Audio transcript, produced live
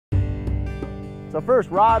So first,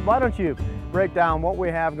 Rod, why don't you break down what we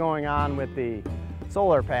have going on with the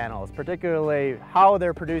solar panels, particularly how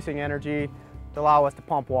they're producing energy to allow us to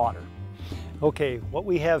pump water. Okay, what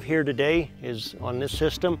we have here today is on this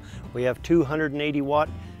system, we have 280 watt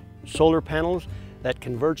solar panels that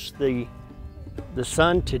converts the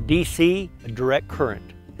sun to DC, direct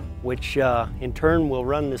current, which in turn will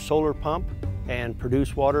run the solar pump and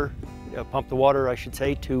produce water, pump the water, I should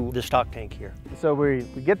say, to the stock tank here. So we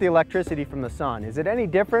get the electricity from the sun. Is it any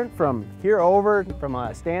different from here over from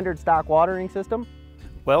a standard stock watering system?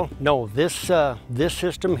 Well, no, this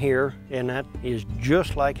system here, and that is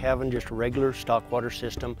just like having just a regular stock water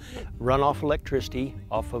system, run off electricity,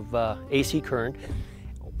 off of AC current.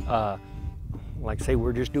 Like I say,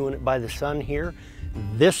 we're just doing it by the sun here.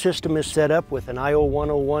 This system is set up with an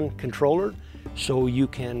IO101 controller, so you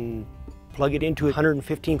can plug it into a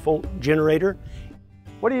 115 volt generator.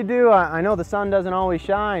 What do you do? I know the sun doesn't always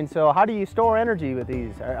shine, so how do you store energy with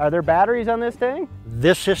these? Are there batteries on this thing?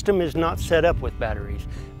 This system is not set up with batteries.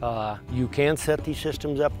 You can set these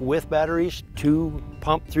systems up with batteries to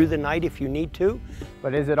pump through the night if you need to.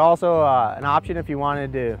 But is it also an option if you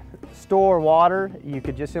wanted to store water? You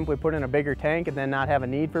could just simply put in a bigger tank and then not have a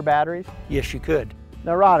need for batteries? Yes, you could.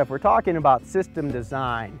 Now Rod, if we're talking about system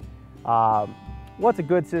design, what's a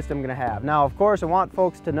good system going to have? Now, of course, I want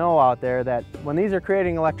folks to know out there that when these are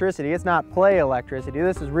creating electricity, it's not play electricity.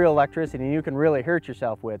 This is real electricity, and you can really hurt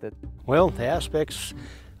yourself with it. Well, the aspects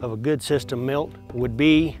of a good system, Milt, would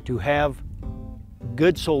be to have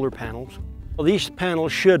good solar panels. Well, these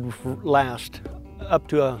panels should last up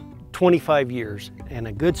to 25 years, and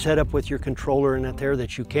a good setup with your controller in there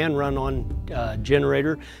that you can run on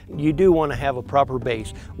generator. You do want to have a proper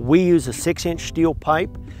base. We use a 6-inch steel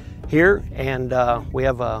pipe here, and we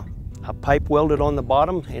have a pipe welded on the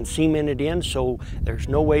bottom and cemented in, so there's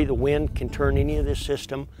no way the wind can turn any of this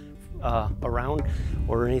system around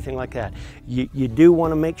or anything like that. You do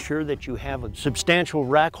want to make sure that you have a substantial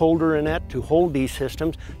rack holder in that to hold these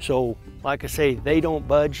systems, so like I say, they don't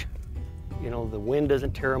budge. You know, the wind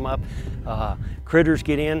doesn't tear them up. Critters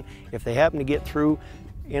get in. If they happen to get through,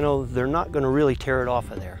 you know, they're not going to really tear it off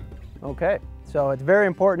of there. Okay, so it's very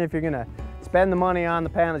important if you're going to spend the money on the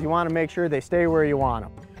panels, you want to make sure they stay where you want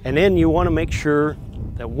them. And then you want to make sure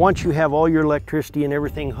that once you have all your electricity and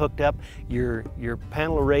everything hooked up, your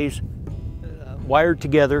panel arrays wired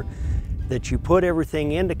together, that you put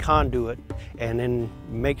everything into conduit, and then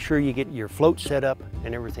make sure you get your float set up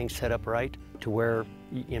and everything set up right to where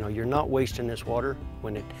you know you're not wasting this water.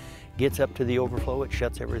 When it gets up to the overflow, it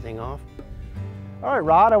shuts everything off. All right,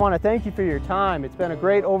 Rod, I want to thank you for your time. It's been a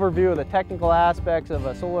great overview of the technical aspects of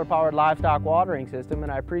a solar-powered livestock watering system,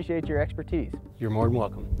 and I appreciate your expertise. You're more than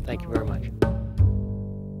welcome. Thank you very much.